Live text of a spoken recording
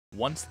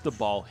Once the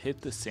ball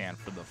hit the sand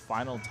for the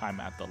final time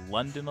at the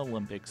London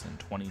Olympics in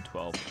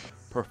 2012,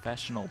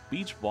 professional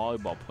beach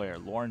volleyball player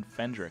Lauren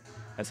Fendrick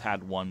has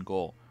had one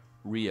goal: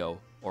 Rio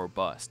or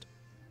bust.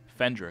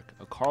 Fendrick,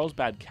 a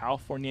Carlsbad,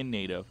 California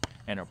native,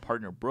 and her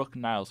partner Brooke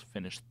Niles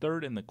finished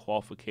third in the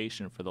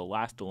qualification for the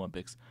last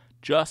Olympics,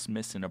 just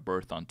missing a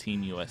berth on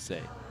Team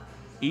USA.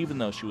 Even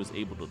though she was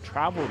able to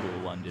travel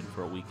to London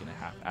for a week and a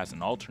half as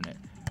an alternate,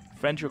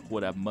 Fendrick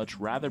would have much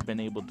rather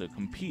been able to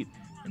compete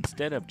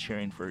instead of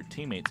cheering for her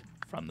teammates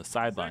from the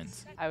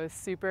sidelines. I was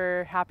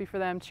super happy for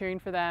them, cheering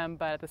for them,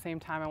 but at the same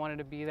time I wanted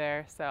to be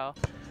there, so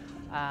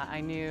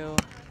I knew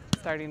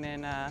starting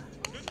in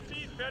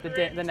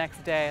the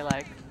next day,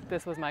 like,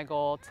 this was my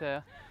goal,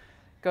 to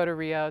go to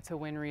Rio, to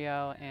win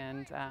Rio,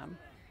 and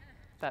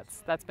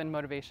that's been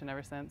motivation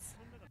ever since.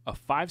 A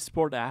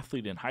five-sport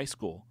athlete in high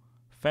school,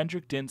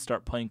 Fendrick didn't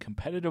start playing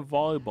competitive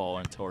volleyball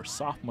until her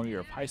sophomore year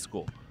of high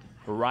school.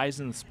 Her rise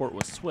in the sport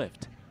was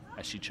swift,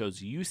 as she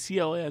chose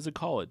UCLA as a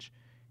college,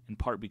 in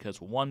part because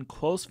one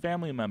close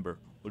family member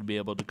would be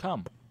able to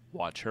come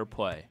watch her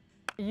play.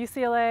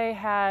 UCLA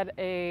had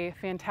a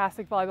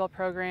fantastic volleyball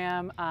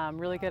program,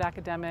 really good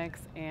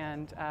academics,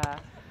 and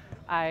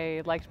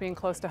I liked being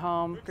close to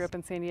home. Grew up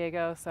in San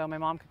Diego, so my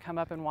mom could come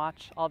up and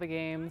watch all the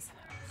games.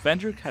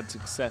 Fendrick had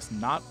success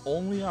not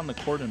only on the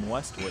court in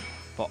Westwood,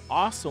 but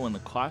also in the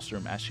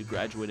classroom, as she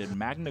graduated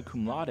magna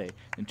cum laude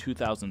in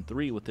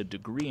 2003 with a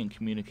degree in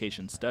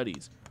communication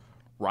studies.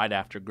 Right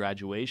after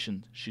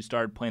graduation, she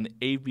started playing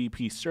the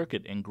AVP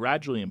circuit and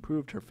gradually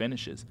improved her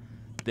finishes.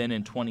 Then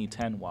in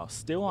 2010, while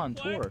still on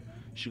tour,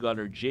 she got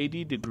her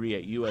JD degree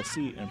at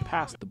USC and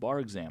passed the bar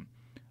exam.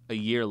 A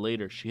year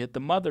later, she hit the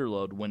mother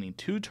lode, winning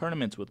 2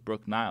 tournaments with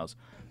Brooke Niles,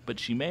 but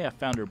she may have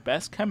found her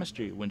best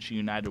chemistry when she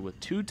united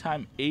with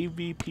 2-time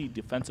AVP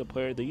Defensive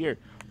Player of the Year,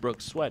 Brooke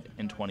Sweat,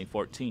 in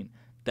 2014.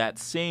 That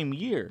same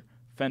year,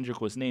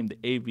 Fendrick was named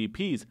the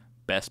AVP's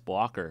Best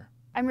Blocker.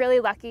 I'm really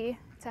lucky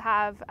to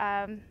have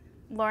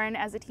Lauren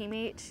as a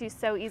teammate. She's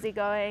so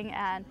easygoing,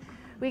 and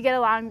we get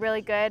along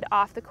really good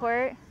off the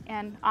court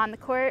and on the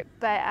court,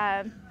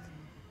 but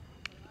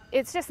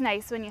it's just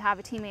nice when you have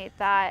a teammate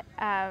that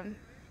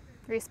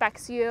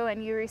respects you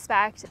and you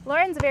respect.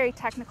 Lauren's a very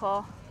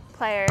technical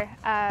player.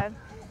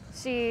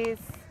 She's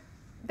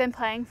been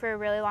playing for a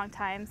really long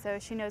time, so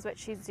she knows what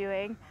she's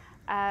doing.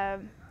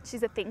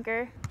 She's a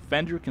thinker.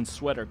 Fendrick and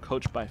Sweat are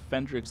coached by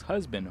Fendrick's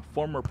husband,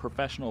 former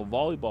professional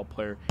volleyball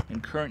player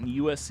and current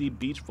USC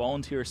Beach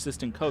volunteer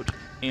assistant coach,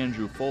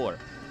 Andrew Fuller.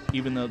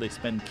 Even though they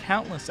spend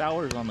countless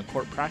hours on the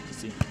court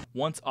practicing,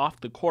 once off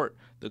the court,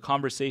 the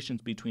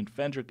conversations between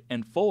Fendrick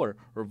and Fuller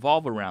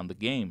revolve around the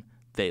game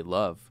they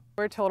love.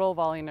 We're total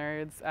volley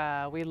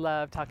nerds. We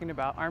love talking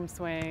about arm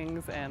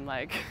swings and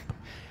like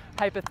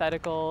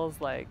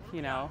hypotheticals, like,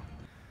 you know,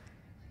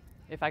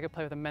 if I could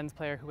play with a men's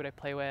player, who would I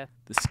play with?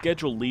 The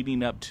schedule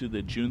leading up to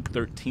the June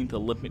 13th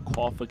Olympic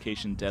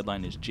qualification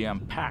deadline is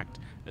jam-packed,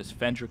 as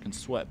Fendrick and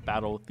Sweat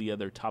battle with the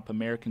other top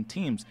American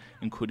teams,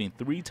 including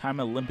 3-time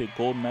Olympic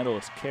gold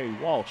medalist Kerry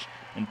Walsh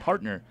and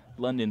partner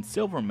London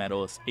silver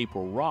medalist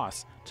April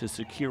Ross, to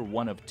secure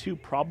one of 2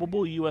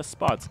 probable U.S.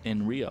 spots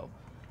in Rio.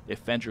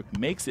 If Fendrick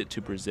makes it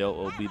to Brazil, it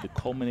will be the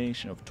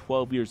culmination of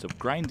 12 years of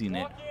grinding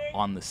it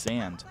on the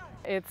sand.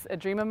 It's a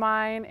dream of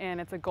mine,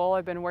 and it's a goal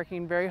I've been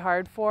working very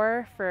hard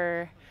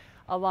for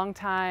a long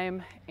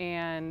time,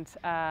 and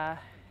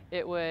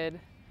it would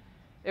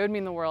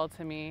mean the world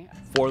to me.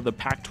 For the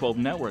Pac-12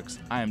 Networks,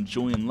 I am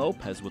Julian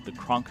Lopez with the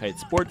Cronkite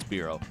Sports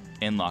Bureau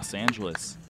in Los Angeles.